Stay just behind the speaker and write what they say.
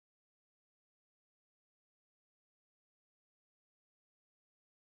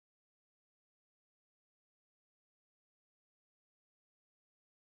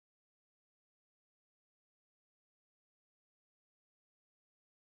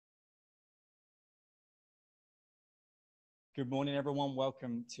Good morning, everyone.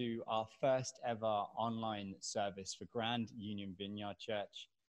 Welcome to our first ever online service for Grand Union Vineyard Church.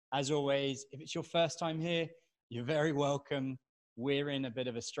 As always, if it's your first time here, you're very welcome. We're in a bit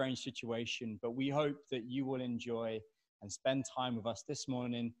of a strange situation, but we hope that you will enjoy and spend time with us this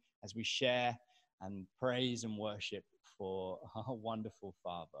morning as we share and praise and worship for our wonderful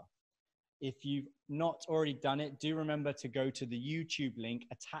Father. If you've not already done it, do remember to go to the YouTube link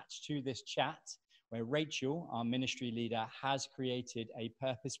attached to this chat, where Rachel, our ministry leader, has created a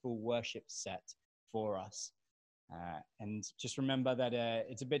purposeful worship set for us. And just remember that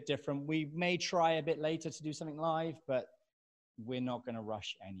it's a bit different. We may try a bit later to do something live, but we're not going to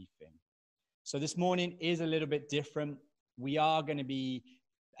rush anything. So this morning is a little bit different. We are going to be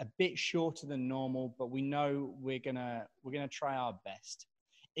a bit shorter than normal, but we know we're going to try our best.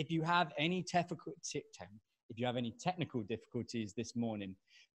 If you have any technical difficulties this morning,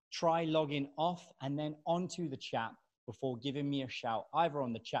 try logging off and then onto the chat before giving me a shout, either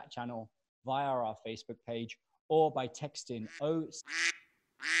on the chat channel, via our Facebook page, or by texting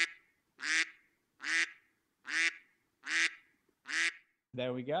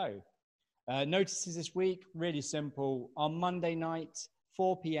There we go. Notices this week, really simple. On Monday night,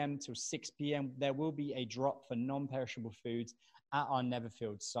 4 p.m. till 6 p.m., there will be a drop for non-perishable foods at our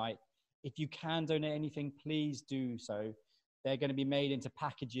Netherfield site. If you can donate anything, please do so. They're going to be made into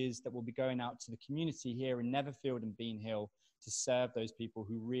packages that will be going out to the community here in Netherfield and Bean Hill to serve those people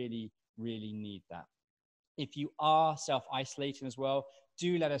who really, really need that. If you are self-isolating as well,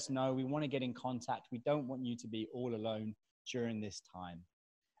 do let us know. We want to get in contact. We don't want you to be all alone during this time.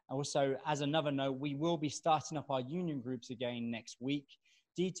 Also, as another note, we will be starting up our union groups again next week.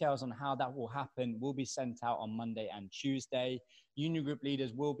 Details on how that will happen will be sent out on Monday and Tuesday. Union group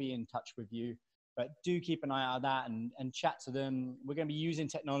leaders will be in touch with you. But do keep an eye out on that and chat to them. We're going to be using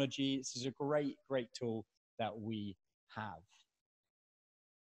technology. This is a great, great tool that we have.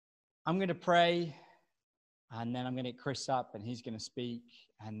 I'm going to pray, and then I'm going to get Chris up, and he's going to speak.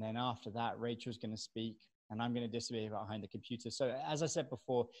 And then after that, Rachel's going to speak, and I'm going to disappear behind the computer. So as I said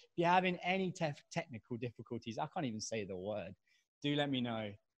before, if you're having any technical difficulties, I can't even say the word, do let me know,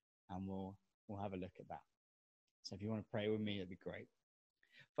 and we'll have a look at that. So if you want to pray with me, it'd be great.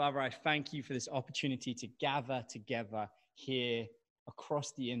 Father, I thank you for this opportunity to gather together here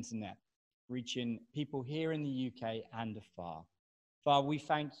across the internet, reaching people here in the UK and afar. Father, we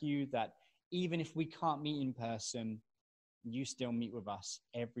thank you that even if we can't meet in person, you still meet with us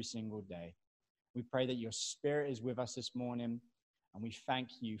every single day. We pray that your Spirit is with us this morning, and we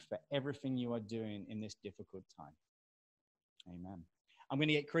thank you for everything you are doing in this difficult time. Amen. I'm going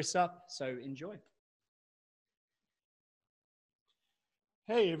to get Chris up, so enjoy.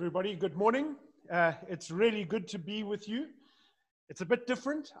 Hey everybody, good morning. It's really good to be with you. It's a bit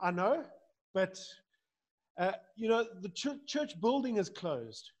different, I know, but the church building is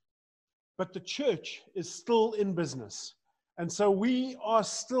closed, but the church is still in business. And so we are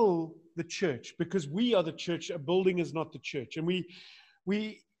still the church, because we are the church. A building is not the church. And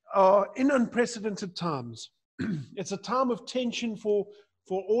we are in unprecedented times. It's a time of tension for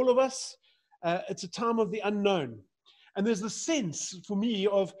all of us. It's a time of the unknown. And there's the sense for me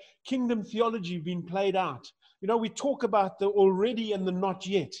of kingdom theology being played out. You know, we talk about the already and the not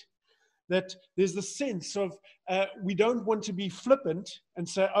yet. That there's the sense of we don't want to be flippant and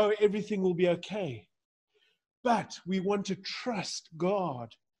say, oh, everything will be okay. But we want to trust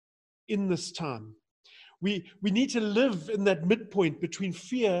God in this time. We need to live in that midpoint between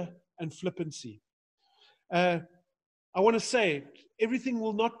fear and flippancy. I want to say everything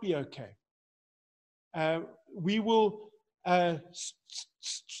will not be okay. We will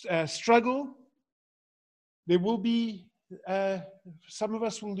struggle. There will be, some of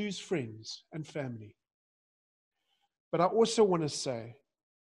us will lose friends and family. But I also want to say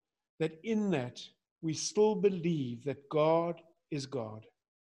that in that, we still believe that God is God.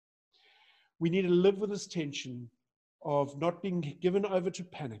 We need to live with this tension of not being given over to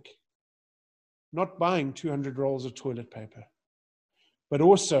panic, not buying 200 rolls of toilet paper, but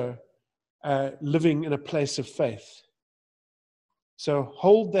also living in a place of faith. So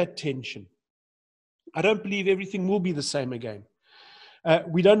hold that tension. I don't believe everything will be the same again.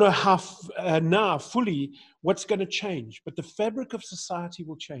 We don't know how now fully what's going to change, but the fabric of society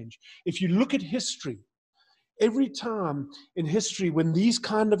will change. If you look at history, every time in history when these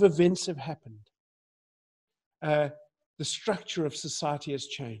kind of events have happened, the structure of society has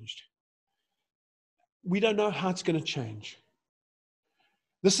changed. We don't know how it's going to change.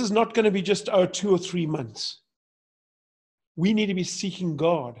 This is not going to be just 2 or 3 months. We need to be seeking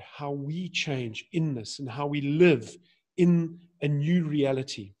God, how we change in this and how we live in a new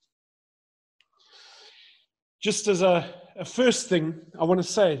reality. Just as a first thing I want to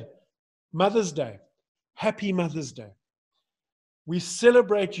say, Mother's Day. Happy Mother's Day. We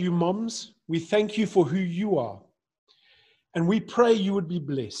celebrate you, moms. We thank you for who you are. And we pray you would be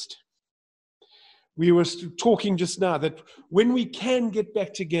blessed. We were talking just now that when we can get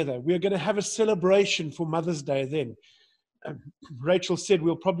back together, we're going to have a celebration for Mother's Day then. Rachel said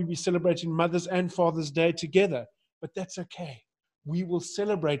we'll probably be celebrating Mother's and Father's Day together, but that's okay. We will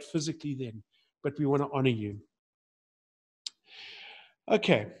celebrate physically then, but we want to honor you.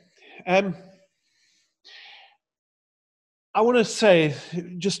 Okay. I want to say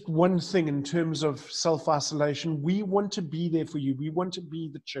just one thing in terms of self-isolation. We want to be there for you. We want to be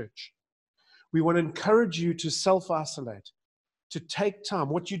the church. We want to encourage you to self-isolate, to take time.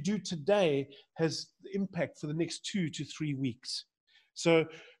 What you do today has impact for the next 2 to 3 weeks. So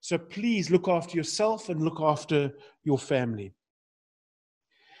please look after yourself and look after your family.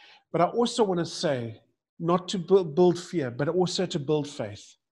 But I also want to say, not to build fear, but also to build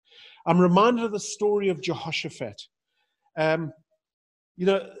faith. I'm reminded of the story of Jehoshaphat.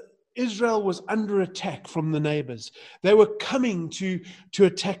 Israel was under attack from the neighbors. They were coming to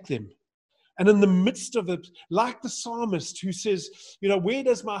attack them. And in the midst of it, like the psalmist who says, where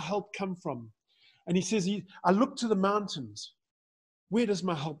does my help come from? And he says, I look to the mountains. Where does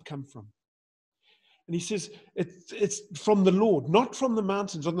my help come from? And he says, it's from the Lord, not from the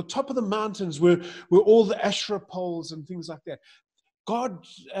mountains. On the top of the mountains were all the Asherah poles and things like that. God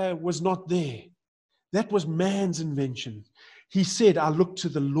was not there. That was man's invention. He said, I look to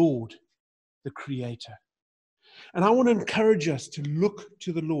the Lord, the Creator. And I want to encourage us to look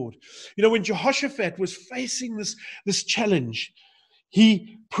to the Lord. When Jehoshaphat was facing this challenge,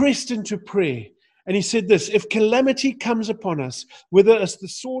 he pressed into prayer. And he said this, if calamity comes upon us, whether it's the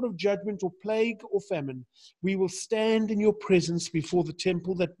sword of judgment or plague or famine, we will stand in your presence before the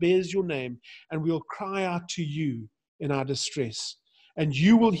temple that bears your name, and we'll cry out to you in our distress. And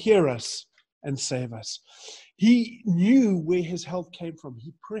you will hear us and save us. He knew where his help came from.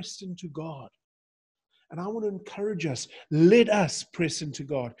 He pressed into God. And I want to encourage us, let us press into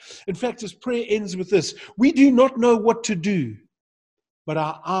God. In fact, his prayer ends with this, we do not know what to do, but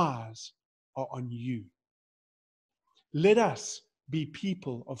our eyes are on you. Let us be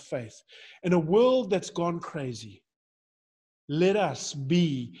people of faith. In a world that's gone crazy, let us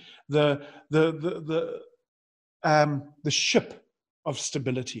be the ship of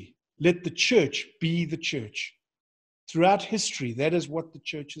stability. Let the church be the church. Throughout history, that is what the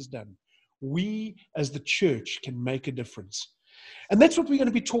church has done. We, as the church, can make a difference. And that's what we're going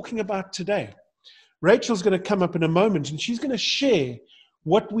to be talking about today. Rachel's going to come up in a moment, and she's going to share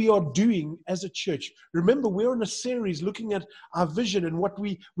what we are doing as a church. Remember, we're in a series looking at our vision and what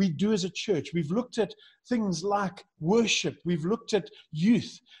we do as a church. We've looked at things like worship. We've looked at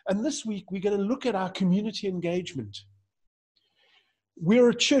youth. And this week, we're going to look at our community engagement. We're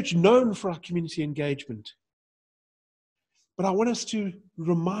a church known for our community engagement. But I want us to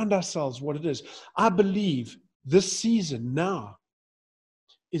remind ourselves what it is. I believe this season now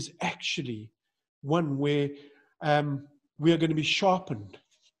is actually one where we are going to be sharpened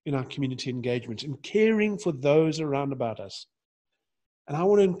in our community engagement and caring for those around about us. And I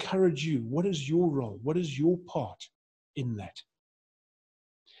want to encourage you, what is your role? What is your part in that?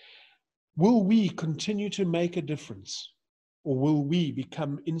 Will we continue to make a difference, or will we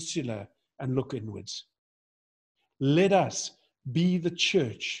become insular and look inwards? Let us be the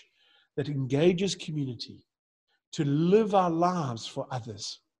church that engages community to live our lives for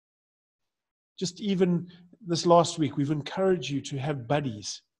others. Just even this last week, we've encouraged you to have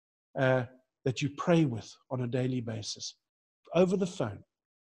buddies that you pray with on a daily basis, over the phone.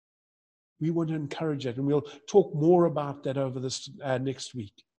 We want to encourage that, and we'll talk more about that over this next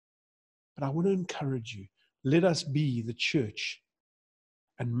week. But I want to encourage you, let us be the church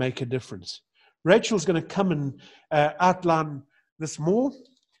and make a difference. Rachel's going to come and outline this more,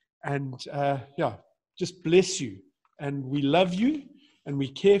 and just bless you. And we love you, and we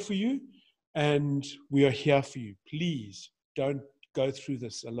care for you, and we are here for you. Please don't go through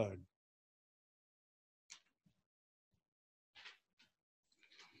this alone.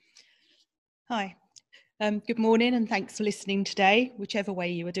 Hi. Good morning, and thanks for listening today, whichever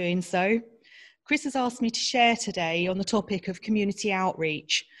way you are doing so. Chris has asked me to share today on the topic of community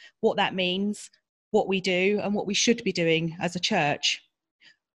outreach, what that means, what we do, and what we should be doing as a church.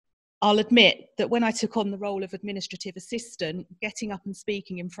 I'll admit that when I took on the role of administrative assistant, getting up and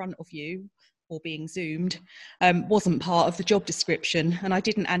speaking in front of you, or being Zoomed, wasn't part of the job description, and I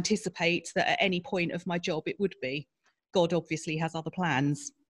didn't anticipate that at any point of my job it would be. God obviously has other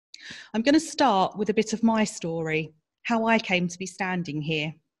plans. I'm going to start with a bit of my story, how I came to be standing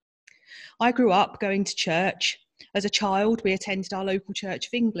here. I grew up going to church, As a child, we attended our local Church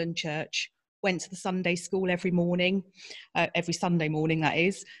of England church, went to the Sunday school every morning, every Sunday morning that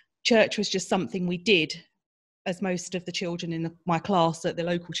is. Church was just something we did, as most of the children in my class at the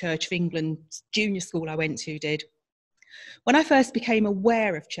local Church of England junior school I went to did. When I first became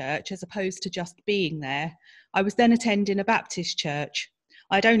aware of church, as opposed to just being there, I was then attending a Baptist church.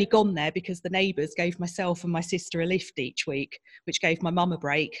 I'd only gone there because the neighbours gave myself and my sister a lift each week, which gave my mum a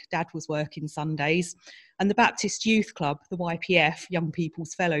break. Dad was working Sundays. And the Baptist Youth Club, the YPF, Young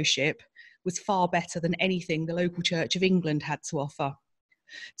People's Fellowship, was far better than anything the local Church of England had to offer.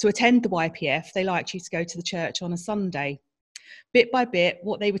 To attend the YPF, they liked you to go to the church on a Sunday. Bit by bit,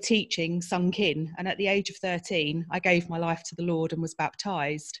 what they were teaching sunk in, and at the age of 13, I gave my life to the Lord and was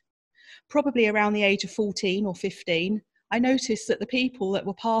baptised. Probably around the age of 14 or 15, I noticed that the people that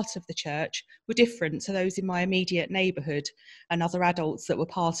were part of the church were different to those in my immediate neighbourhood and other adults that were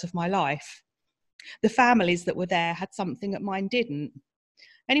part of my life. The families that were there had something that mine didn't.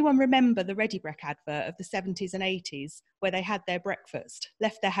 Anyone remember the Ready Brek advert of the 70s and 80s where they had their breakfast,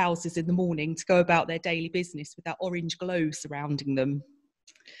 left their houses in the morning to go about their daily business with that orange glow surrounding them?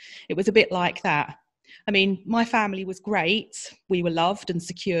 It was a bit like that. I mean, my family was great, we were loved and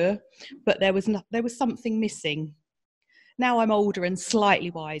secure, but there was something missing. Now I'm older and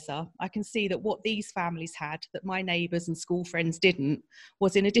slightly wiser, I can see that what these families had that my neighbours and school friends didn't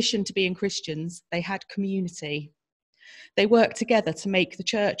was, in addition to being Christians, they had community. They worked together to make the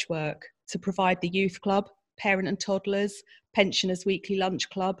church work, to provide the youth club, parent and toddlers, pensioners' weekly lunch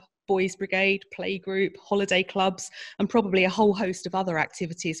club, boys' brigade, playgroup, holiday clubs, and probably a whole host of other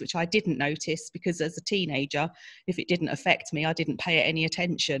activities which I didn't notice because as a teenager, if it didn't affect me, I didn't pay it any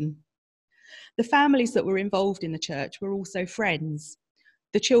attention. The families that were involved in the church were also friends.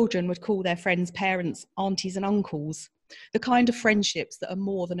 The children would call their friends parents, aunties and uncles, the kind of friendships that are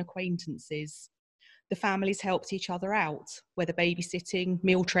more than acquaintances. The families helped each other out, whether babysitting,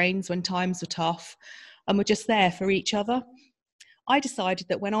 meal trains when times were tough, and were just there for each other. I decided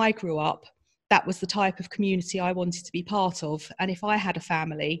that when I grew up, that was the type of community I wanted to be part of, and if I had a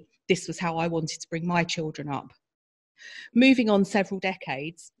family, this was how I wanted to bring my children up. Moving on several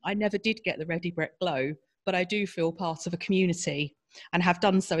decades, I never did get the Ready Brek glow, but I do feel part of a community, and have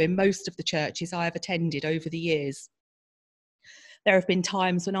done so in most of the churches I have attended over the years. There have been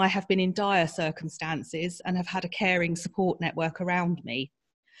times when I have been in dire circumstances and have had a caring support network around me.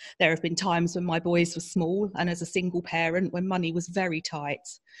 There have been times when my boys were small and as a single parent when money was very tight.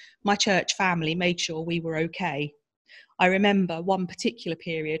 My church family made sure we were okay. I remember one particular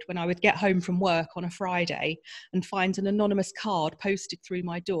period when I would get home from work on a Friday and find an anonymous card posted through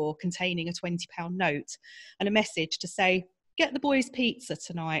my door containing a £20 note and a message to say, "Get the boys pizza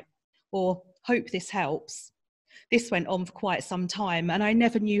tonight," or "Hope this helps." This went on for quite some time, and I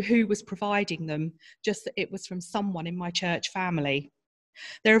never knew who was providing them, just that it was from someone in my church family.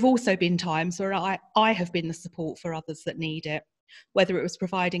 There have also been times where I have been the support for others that need it, whether it was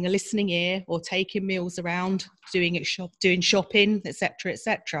providing a listening ear or taking meals around, doing shopping, etc.,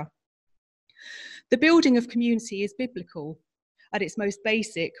 etc. The building of community is biblical. At its most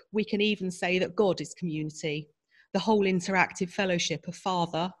basic, we can even say that God is community, the whole interactive fellowship of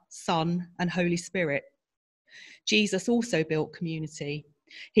Father, Son, and Holy Spirit. Jesus also built community.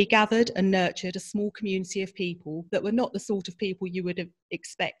 He gathered and nurtured a small community of people that were not the sort of people you would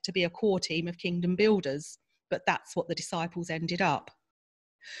expect to be a core team of kingdom builders, but that's what the disciples ended up.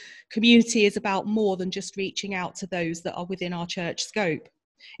 Community is about more than just reaching out to those that are within our church scope.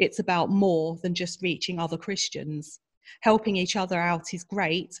 It's about more than just reaching other Christians. Helping each other out is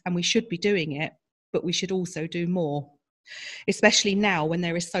great, and we should be doing it, but we should also do more, especially now when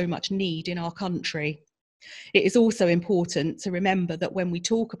there is so much need in our country. It is also important to remember that when we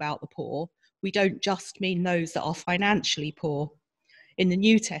talk about the poor, we don't just mean those that are financially poor. In the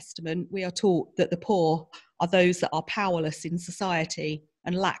New Testament, we are taught that the poor are those that are powerless in society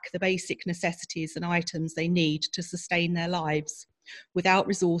and lack the basic necessities and items they need to sustain their lives. Without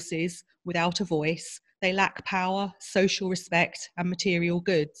resources, without a voice, they lack power, social respect, and material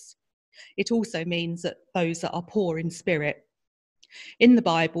goods. It also means that those that are poor in spirit. In the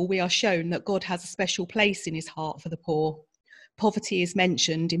Bible, we are shown that God has a special place in his heart for the poor. Poverty is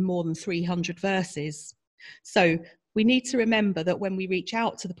mentioned in more than 300 verses. So we need to remember that when we reach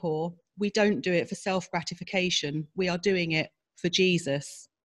out to the poor, we don't do it for self-gratification. We are doing it for Jesus.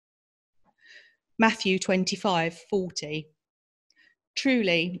 Matthew 25:40.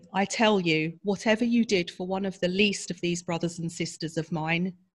 Truly, I tell you, whatever you did for one of the least of these brothers and sisters of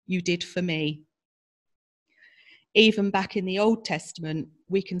mine, you did for me. Even back in the Old Testament,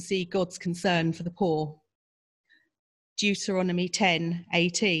 we can see God's concern for the poor. Deuteronomy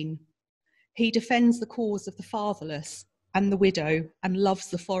 10:18. He defends the cause of the fatherless and the widow and loves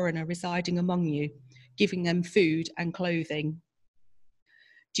the foreigner residing among you, giving them food and clothing.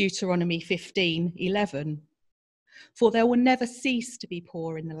 Deuteronomy 15:11. For there will never cease to be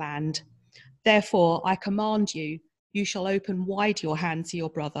poor in the land. Therefore, I command you, you shall open wide your hand to your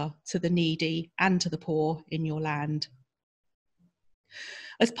brother, to the needy, and to the poor in your land.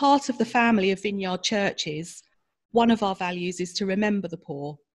 As part of the family of Vineyard Churches, one of our values is to remember the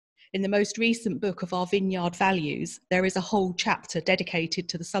poor. In the most recent book of our Vineyard Values, there is a whole chapter dedicated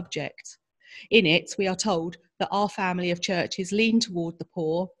to the subject. In it, we are told that our family of churches lean toward the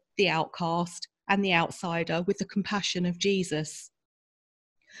poor, the outcast, and the outsider with the compassion of Jesus.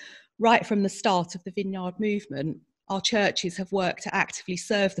 Right from the start of the Vineyard movement, our churches have worked to actively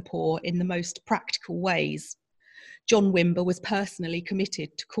serve the poor in the most practical ways. John Wimber was personally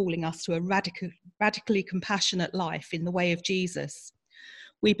committed to calling us to a radically compassionate life in the way of Jesus.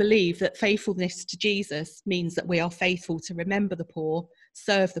 We believe that faithfulness to Jesus means that we are faithful to remember the poor,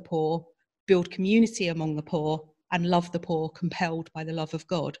 serve the poor, build community among the poor, and love the poor compelled by the love of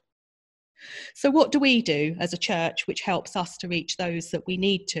God. So what do we do as a church which helps us to reach those that we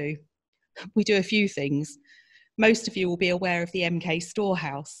need to? We do a few things. Most of you will be aware of the MK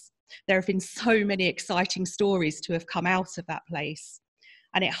Storehouse. There have been so many exciting stories to have come out of that place,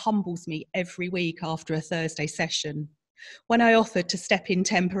 and it humbles me every week after a Thursday session. When I offered to step in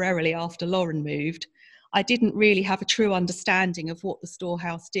temporarily after Lauren moved, I didn't really have a true understanding of what the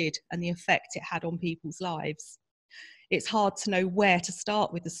storehouse did and the effect it had on people's lives. It's hard to know where to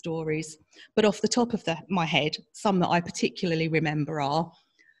start with the stories, but off the top of my head, some that I particularly remember are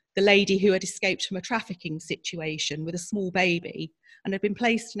the lady who had escaped from a trafficking situation with a small baby and had been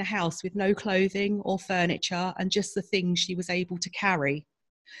placed in a house with no clothing or furniture and just the things she was able to carry.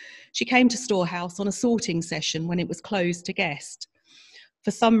 She came to Storehouse on a sorting session when it was closed to guests.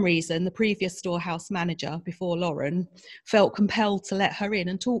 For some reason, the previous Storehouse manager, before Lauren, felt compelled to let her in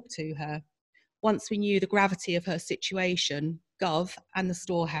and talk to her. Once we knew the gravity of her situation, Gov and the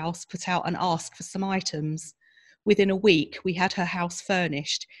Storehouse put out an ask for some items. Within a week, we had her house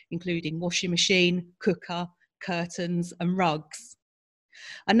furnished, including washing machine, cooker, curtains, and rugs.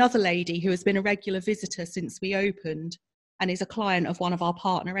 Another lady who has been a regular visitor since we opened and is a client of one of our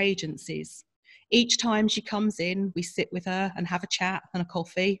partner agencies. Each time she comes in, we sit with her and have a chat and a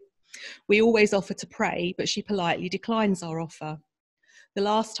coffee. We always offer to pray, but she politely declines our offer. The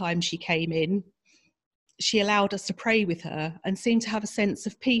last time she came in, she allowed us to pray with her and seemed to have a sense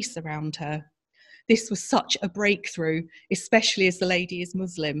of peace around her. This was such a breakthrough, especially as the lady is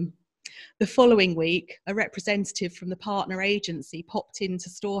Muslim. The following week, a representative from the partner agency popped into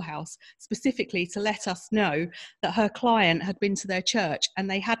Storehouse specifically to let us know that her client had been to their church and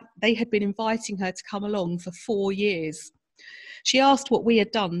they had been inviting her to come along for 4 years. She asked what we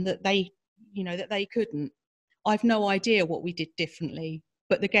had done that they couldn't. I've no idea what we did differently,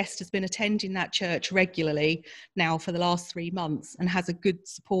 but the guest has been attending that church regularly now for the last 3 months and has a good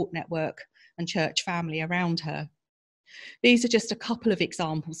support network and church family around her. These are just a couple of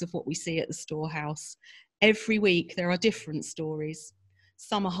examples of what we see at the Storehouse. Every week there are different stories.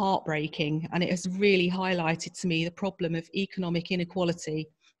 Some are heartbreaking, and it has really highlighted to me the problem of economic inequality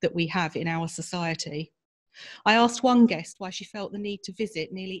that we have in our society. I asked one guest why she felt the need to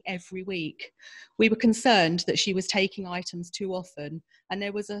visit nearly every week. We were concerned that she was taking items too often, and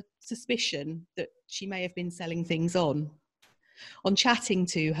there was a suspicion that she may have been selling things on. On chatting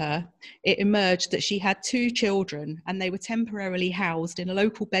to her, it emerged that she had 2 children and they were temporarily housed in a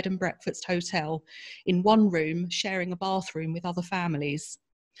local bed and breakfast hotel in one room, sharing a bathroom with other families.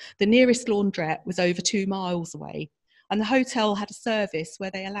 The nearest laundrette was over 2 miles away, and the hotel had a service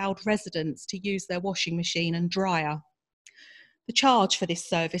where they allowed residents to use their washing machine and dryer. The charge for this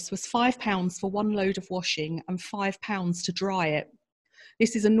service was £5 for 1 load of washing and £5 to dry it.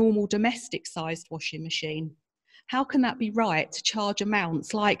 This is a normal domestic-sized washing machine. How can that be right to charge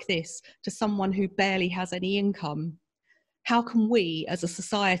amounts like this to someone who barely has any income? How can we as a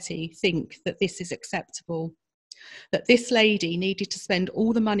society think that this is acceptable? That this lady needed to spend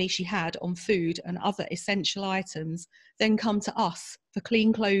all the money she had on food and other essential items, then come to us for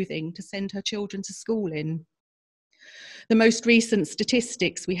clean clothing to send her children to school in? The most recent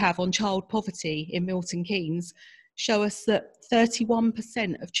statistics we have on child poverty in Milton Keynes show us that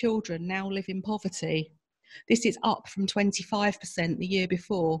 31% of children now live in poverty. This is up from 25% the year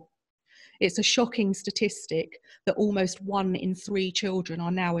before. It's a shocking statistic that almost 1 in 3 children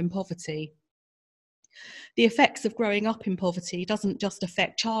are now in poverty. The effects of growing up in poverty doesn't just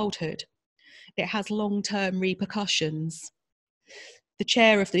affect childhood, it has long-term repercussions. The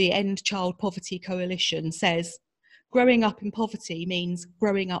chair of the End Child Poverty Coalition says, growing up in poverty means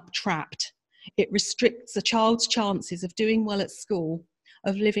growing up trapped. It restricts a child's chances of doing well at school,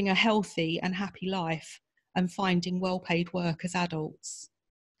 of living a healthy and happy life, and finding well-paid work as adults.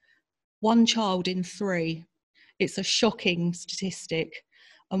 1 child in 3. It's a shocking statistic,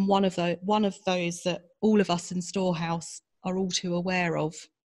 and one of those that all of us in Storehouse are all too aware of.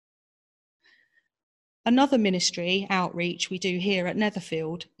 Another ministry outreach we do here at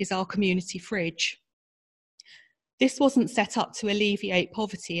Netherfield is our community fridge. This wasn't set up to alleviate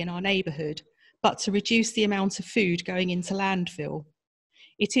poverty in our neighbourhood, but to reduce the amount of food going into landfill.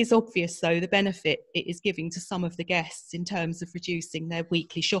 It is obvious, though, the benefit it is giving to some of the guests in terms of reducing their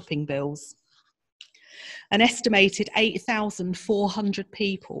weekly shopping bills. An estimated 8,400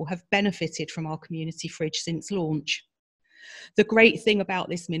 people have benefited from our community fridge since launch. The great thing about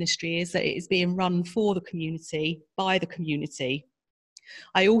this ministry is that it is being run for the community, by the community.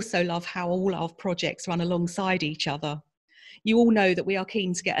 I also love how all our projects run alongside each other. You all know that we are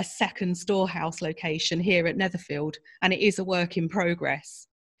keen to get a second Storehouse location here at Netherfield, and it is a work in progress.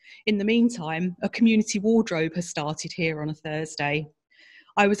 In the meantime, a community wardrobe has started here on a Thursday.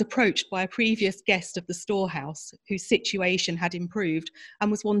 I was approached by a previous guest of the Storehouse whose situation had improved and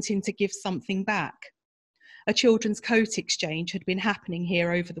was wanting to give something back. A children's coat exchange had been happening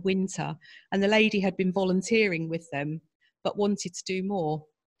here over the winter, and the lady had been volunteering with them, but wanted to do more.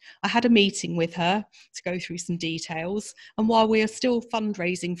 I had a meeting with her to go through some details, and while we are still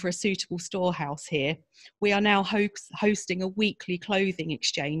fundraising for a suitable storehouse here, we are now hosting a weekly clothing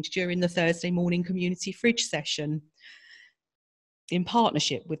exchange during the Thursday morning community fridge session in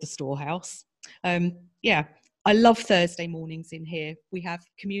partnership with the storehouse. I love Thursday mornings in here. We have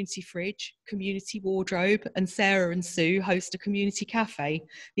community fridge, community wardrobe, and Sarah and Sue host a community cafe.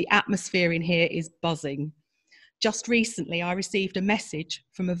 The atmosphere in here is buzzing. Just recently, I received a message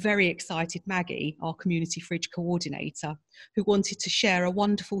from a very excited Maggie, our community fridge coordinator, who wanted to share a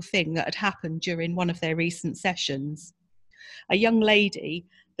wonderful thing that had happened during one of their recent sessions. A young lady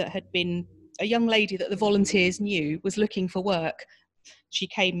that the volunteers knew was looking for work. She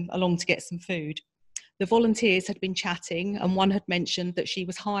came along to get some food. The volunteers had been chatting, and one had mentioned that she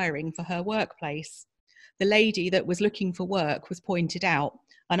was hiring for her workplace. The lady that was looking for work was pointed out,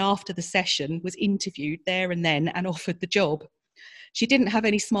 and after the session was interviewed there and then and offered the job. She didn't have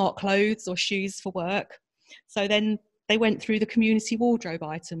any smart clothes or shoes for work, so then they went through the community wardrobe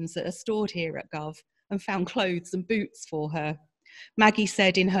items that are stored here at Gov and found clothes and boots for her. Maggie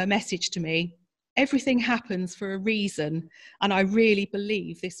said in her message to me, "Everything happens for a reason, and I really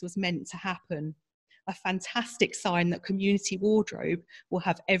believe this was meant to happen." A fantastic sign that community wardrobe will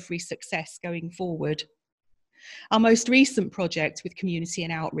have every success going forward. Our most recent project with community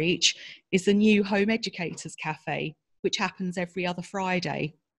and outreach is the new Home Educators Cafe, which happens every other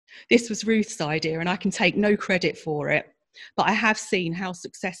Friday. This was Ruth's idea, and I can take no credit for it, but I have seen how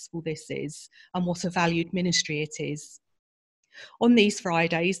successful this is and what a valued ministry it is. On these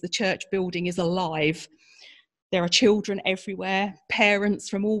Fridays, the church building is alive. There are children everywhere, parents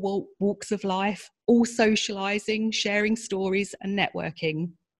from all walks of life, all socialising, sharing stories and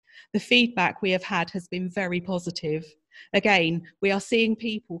networking. The feedback we have had has been very positive. Again, we are seeing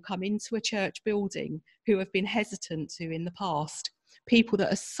people come into a church building who have been hesitant to in the past, people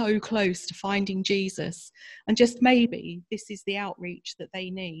that are so close to finding Jesus, and just maybe this is the outreach that they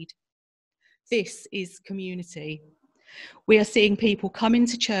need. This is community. We are seeing people come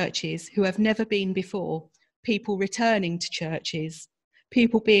into churches who have never been before, people returning to churches,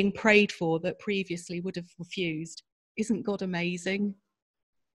 people being prayed for that previously would have refused. Isn't God amazing?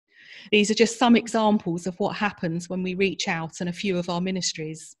 These are just some examples of what happens when we reach out in a few of our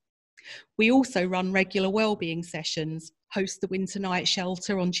ministries. We also run regular wellbeing sessions, host the winter night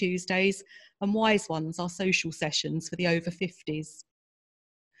shelter on Tuesdays, and Wise Ones, our social sessions for the over 50s.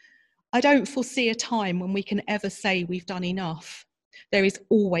 I don't foresee a time when we can ever say we've done enough. There is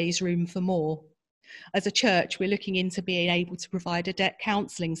always room for more. As a church, we're looking into being able to provide a debt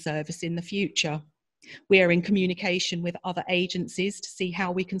counselling service in the future. We are in communication with other agencies to see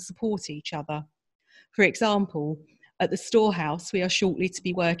how we can support each other. For example, at the Storehouse, we are shortly to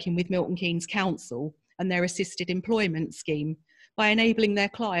be working with Milton Keynes Council and their assisted employment scheme by enabling their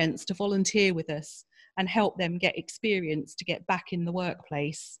clients to volunteer with us and help them get experience to get back in the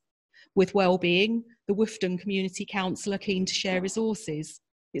workplace. With wellbeing, the Woughton Community Council are keen to share resources.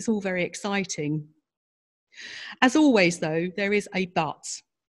 It's all very exciting. As always, though, there is a but.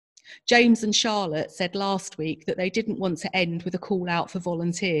 James and Charlotte said last week that they didn't want to end with a call out for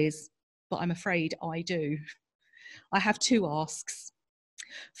volunteers, but I'm afraid I do. I have 2 asks.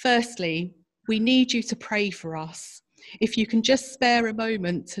 Firstly, we need you to pray for us. If you can just spare a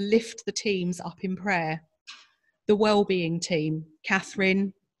moment to lift the teams up in prayer. The wellbeing team,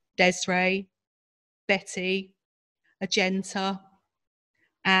 Catherine, Desiree, Betty, Agenta,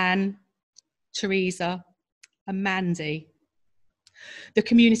 Anne, Teresa, and Mandy. The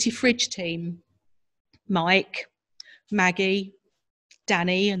community fridge team, Mike, Maggie,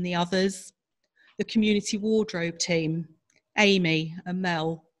 Danny and the others. The community wardrobe team, Amy and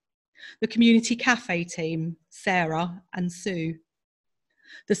Mel. The community cafe team, Sarah and Sue.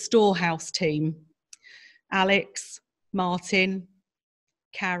 The storehouse team, Alex, Martin,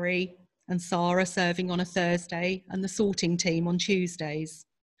 Carrie and Sarah serving on a Thursday, and the sorting team on Tuesdays.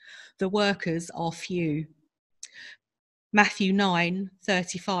 The workers are few. Matthew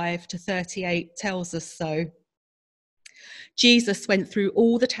 9:35 to 38 tells us so. Jesus went through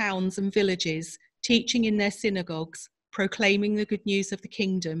all the towns and villages, teaching in their synagogues, proclaiming the good news of the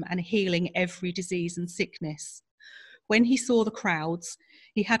kingdom and healing every disease and sickness. When he saw the crowds,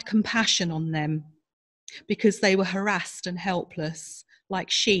 he had compassion on them because they were harassed and helpless, like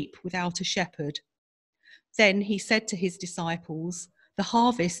sheep without a shepherd. Then he said to his disciples, "The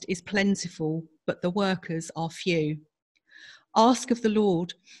harvest is plentiful, but the workers are few. Ask the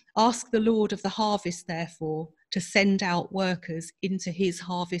Lord of the harvest, therefore, to send out workers into his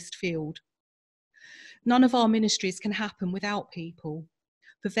harvest field." None of our ministries can happen without people.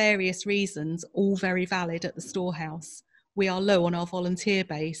 For various reasons, all very valid at the storehouse, we are low on our volunteer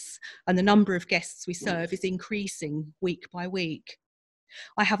base, and the number of guests we serve is increasing week by week.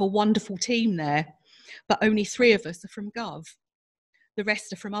 I have a wonderful team there, but only 3 of us are from Gov. The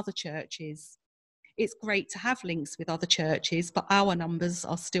rest are from other churches. It's great to have links with other churches, but our numbers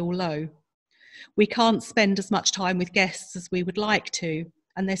are still low. We can't spend as much time with guests as we would like to,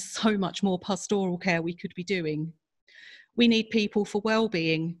 and there's so much more pastoral care we could be doing. We need people for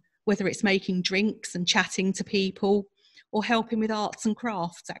well-being, whether it's making drinks and chatting to people, or helping with arts and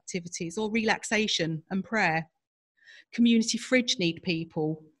crafts activities, or relaxation and prayer. Community fridge need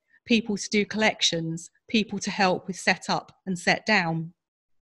people to do collections, people to help with set up and set down.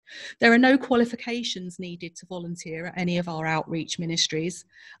 There are no qualifications needed to volunteer at any of our outreach ministries,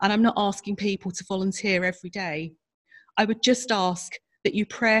 and I'm not asking people to volunteer every day. I would just ask that you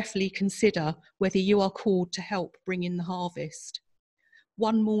prayerfully consider whether you are called to help bring in the harvest.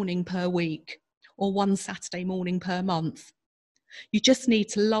 1 morning per week, or 1 Saturday morning per month. You just need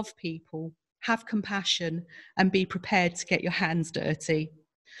to love people, have compassion, and be prepared to get your hands dirty.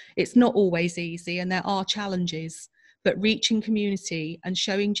 It's not always easy, and there are challenges, but reaching community and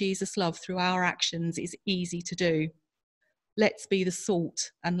showing Jesus' love through our actions is easy to do. Let's be the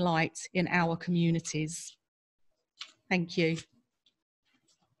salt and light in our communities. Thank you.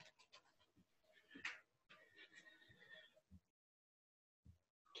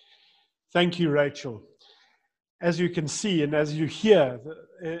 Thank you, Rachel. As you can see and as you hear,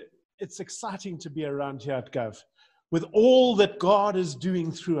 it's exciting to be around here at Gov with all that God is doing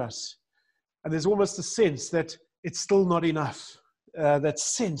through us. And there's almost a sense that it's still not enough. That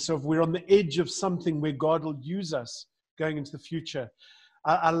sense of we're on the edge of something where God will use us going into the future.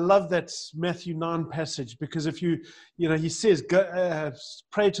 I love that Matthew 9 passage, because if he says, go,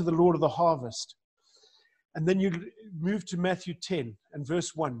 pray to the Lord of the harvest. And then you move to Matthew 10 and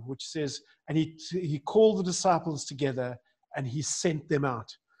verse 1, which says, and he called the disciples together and he sent them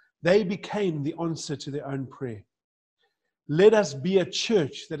out. They became the answer to their own prayer. Let us be a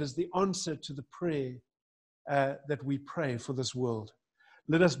church that is the answer to the prayer that we pray for this world.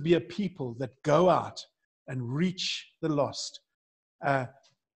 Let us be a people that go out and reach the lost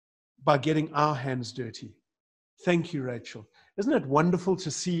by getting our hands dirty. Thank you, Rachel. Isn't it wonderful to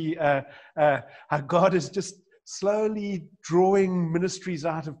see how God is just slowly drawing ministries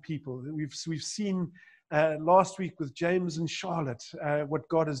out of people? We've seen last week with James and Charlotte what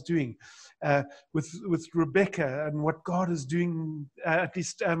God is doing, with Rebecca and what God is doing, at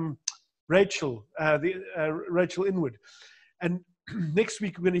least Rachel Inwood. And next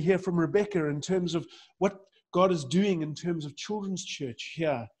week we're going to hear from Rebecca in terms of what God is doing in terms of children's church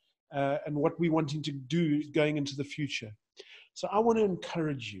here and what we're wanting to do going into the future. So I want to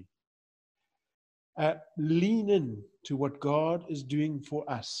encourage you, lean in to what God is doing for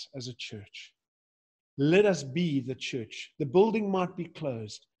us as a church. Let us be the church. The building might be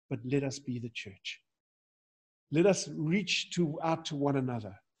closed, but let us be the church. Let us reach out to one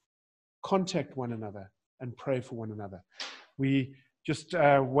another, contact one another, and pray for one another. We just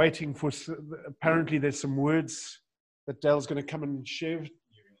waiting for, apparently there's some words that Dale's going to come and share.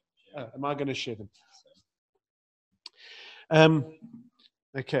 Am I going to share them?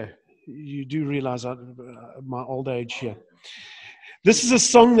 Okay, you do realize my old age here. This is a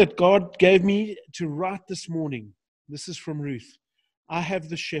song that God gave me to write this morning. This is from Ruth. I have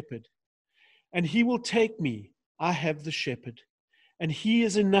the shepherd, and he will take me. I have the shepherd, and he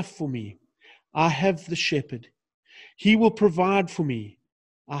is enough for me. I have the shepherd. He will provide for me.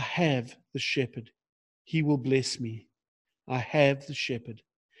 I have the shepherd. He will bless me. I have the shepherd.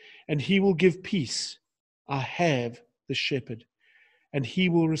 And he will give peace. I have the shepherd. And he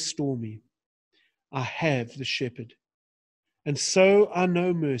will restore me. I have the shepherd. And so I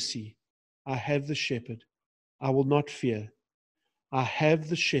know mercy. I have the shepherd. I will not fear. I have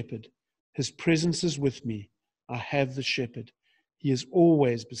the shepherd. His presence is with me. I have the shepherd. He is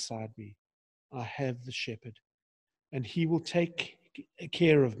always beside me. I have the shepherd. And he will take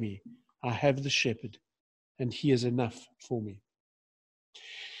care of me. I have the shepherd. And he is enough for me.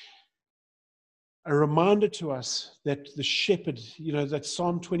 A reminder to us that the shepherd, that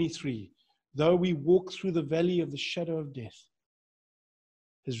Psalm 23, though we walk through the valley of the shadow of death,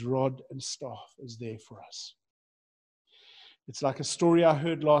 his rod and staff is there for us. It's like a story I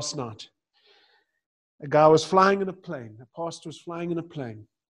heard last night. A guy was flying in a plane, a pastor was flying in a plane,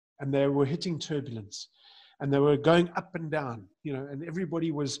 and they were hitting turbulence, and they were going up and down, and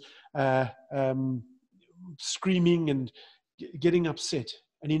everybody was screaming and getting upset.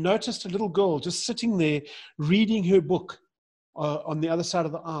 And he noticed a little girl just sitting there reading her book on the other side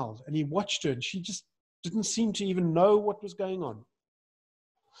of the aisle, and he watched her, and she just didn't seem to even know what was going on.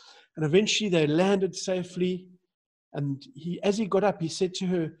 And eventually they landed safely, and as he got up, he said to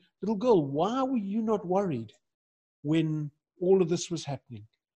her, "Little girl, why were you not worried when all of this was happening?"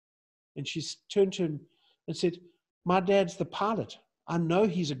 And she turned to him and said, "My dad's the pilot. I know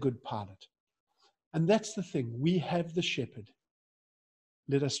he's a good pilot." And that's the thing. We have the shepherd.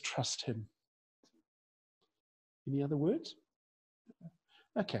 Let us trust him. Any other words?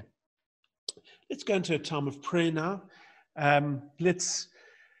 Okay. Let's go into a time of prayer now.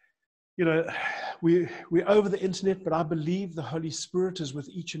 We're over the internet, but I believe the Holy Spirit is with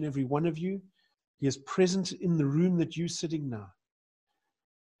each and every one of you. He is present in the room that you're sitting now.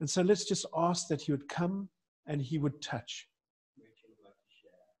 And so let's just ask that he would come and he would touch.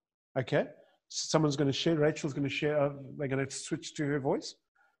 Okay. Someone's going to share. Rachel's going to share. They're going to switch to her voice.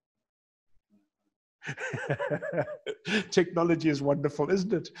 Technology is wonderful,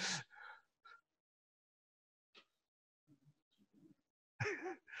 isn't it?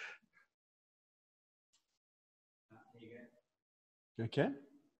 Okay.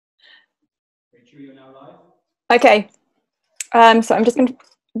 Rachel, you're now live. Okay. So I'm just going to.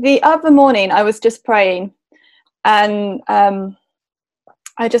 The other morning, I was just praying, and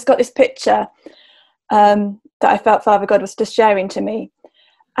I just got this picture that I felt Father God was just sharing to me,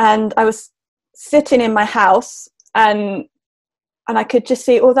 and I was sitting in my house, and I could just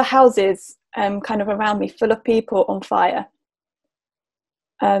see all the houses kind of around me full of people on fire.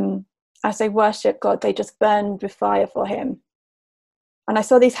 As they worship God, they just burned with fire for him. And I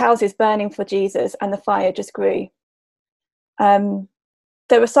saw these houses burning for Jesus, and the fire just grew.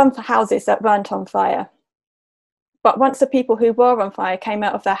 There were some houses that weren't on fire. But once the people who were on fire came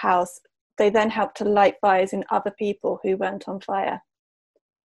out of their house, they then helped to light fires in other people who weren't on fire.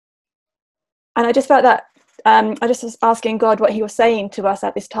 And I just felt that I just was asking God what he was saying to us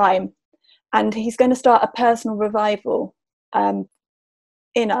at this time. And he's going to start a personal revival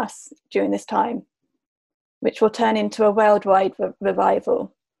in us during this time, which will turn into a worldwide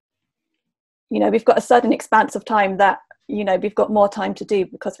revival. We've got a sudden expanse of time that, we've got more time to do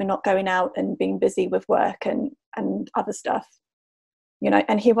because we're not going out and being busy with work and other stuff.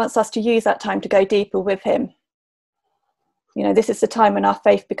 And he wants us to use that time to go deeper with him. This is the time when our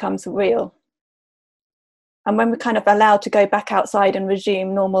faith becomes real. And when we're kind of allowed to go back outside and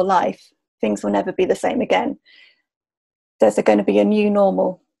resume normal life, things will never be the same again. There's going to be a new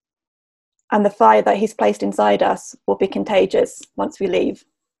normal. And the fire that he's placed inside us will be contagious once we leave.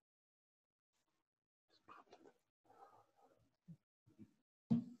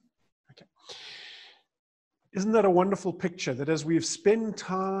 Okay. Isn't that a wonderful picture that as we've spent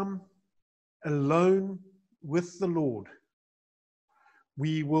time alone with the Lord,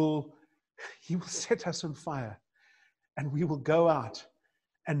 He will set us on fire, and we will go out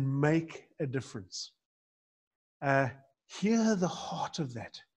and make a difference. Hear the heart of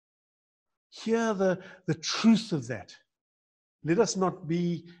that. Hear the truth of that. Let us not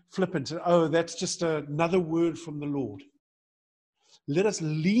be flippant. Oh, that's just another word from the Lord. Let us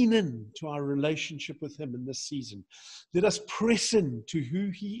lean in to our relationship with him in this season. Let us press in to who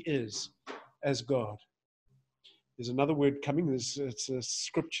he is as God. There's another word coming. It's a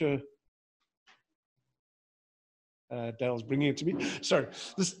scripture. Dale's bringing it to me. Sorry.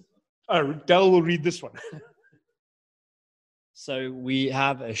 Dale will read this one. So we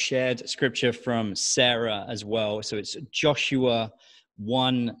have a shared scripture from Sarah as well. So it's Joshua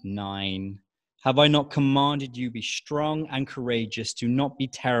 1:9. Have I not commanded you, be strong and courageous? Do not be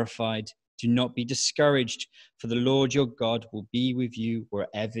terrified. Do not be discouraged, for the Lord your God will be with you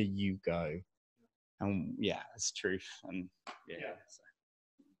wherever you go. And yeah, it's truth. And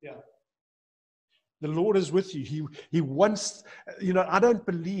yeah. The Lord is with you. He wants, I don't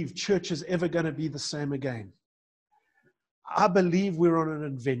believe church is ever going to be the same again. I believe we're on an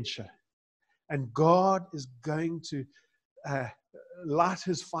adventure, and God is going to light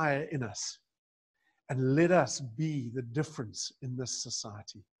his fire in us and let us be the difference in this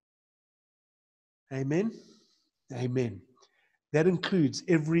society. Amen? Amen. That includes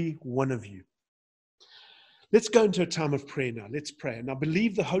every one of you. Let's go into a time of prayer now. Let's pray. And I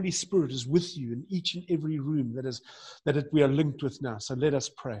believe the Holy Spirit is with you in each and every room that we are linked with now. So let us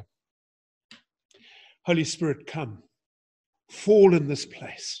pray. Holy Spirit, come. Fall in this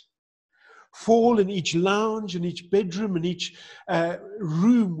place. Fall in each lounge, in each bedroom, in each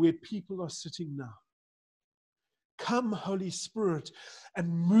room where people are sitting now. Come, Holy Spirit, and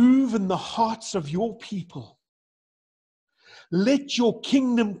move in the hearts of your people. Let your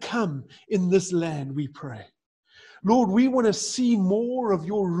kingdom come in this land, we pray. Lord, we want to see more of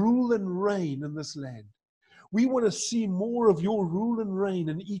your rule and reign in this land. We want to see more of your rule and reign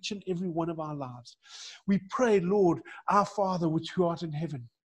in each and every one of our lives. We pray, Lord, our Father which art in heaven,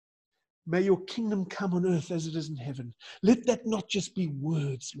 may your kingdom come on earth as it is in heaven. Let that not just be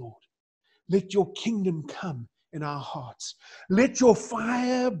words, Lord. Let your kingdom come in our hearts. Let your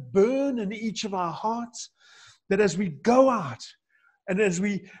fire burn in each of our hearts, that as we go out and as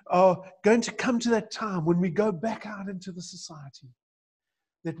we are going to come to that time when we go back out into the society,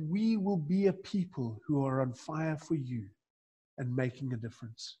 that we will be a people who are on fire for you and making a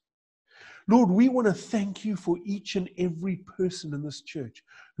difference. Lord, we want to thank you for each and every person in this church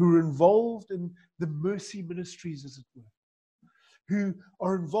who are involved in the mercy ministries, as it were, who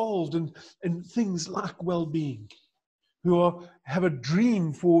are involved in things like well-being, who have a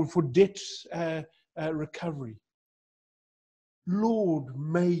dream for debt recovery. Lord,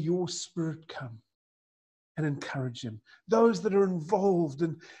 may your Spirit come and encourage them. Those that are involved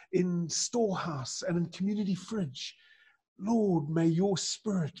in Storehouse and in Community Fridge, Lord, may your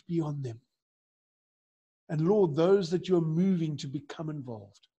Spirit be on them. And Lord, those that you're moving to become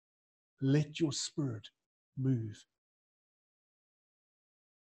involved, let your Spirit move.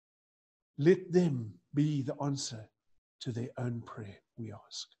 Let them be the answer to their own prayer, we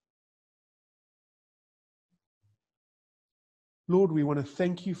ask. Lord, we want to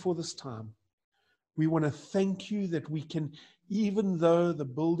thank you for this time. We want to thank you that we can, even though the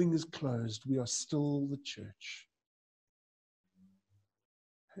building is closed, we are still the church.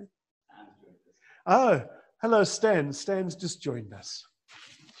 Oh, hello, Stan. Stan's just joined us.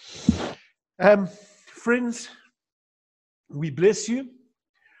 Friends, we bless you.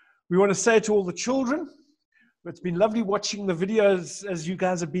 We want to say to all the children, it's been lovely watching the videos as you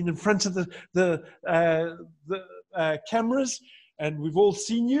guys have been in front of the cameras, and we've all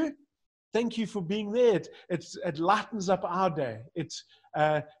seen you. Thank you for being there. It lightens up our day. It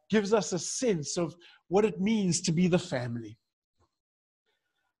gives us a sense of what it means to be the family.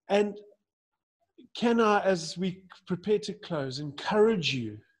 And can I, as we prepare to close, encourage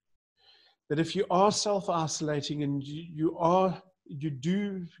you that if you are self-isolating and you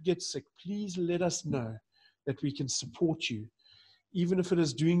do get sick, please let us know that we can support you. Even if it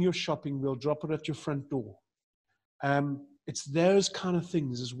is doing your shopping, we'll drop it at your front door. It's those kind of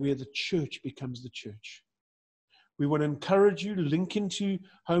things is where the church becomes the church. We want to encourage you, link into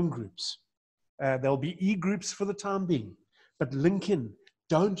home groups. There'll be e-groups for the time being, but link in.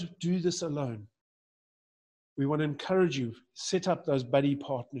 Don't do this alone. We want to encourage you, set up those buddy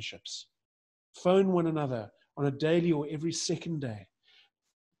partnerships. Phone one another on a daily or every second day.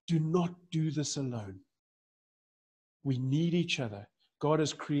 Do not do this alone. We need each other. God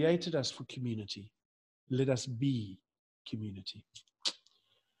has created us for community. Let us be community.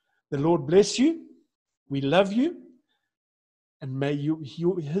 The Lord bless you. We love you. And may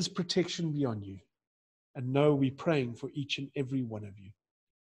his protection be on you. And know we're praying for each and every one of you.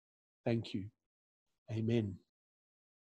 Thank you. Amen.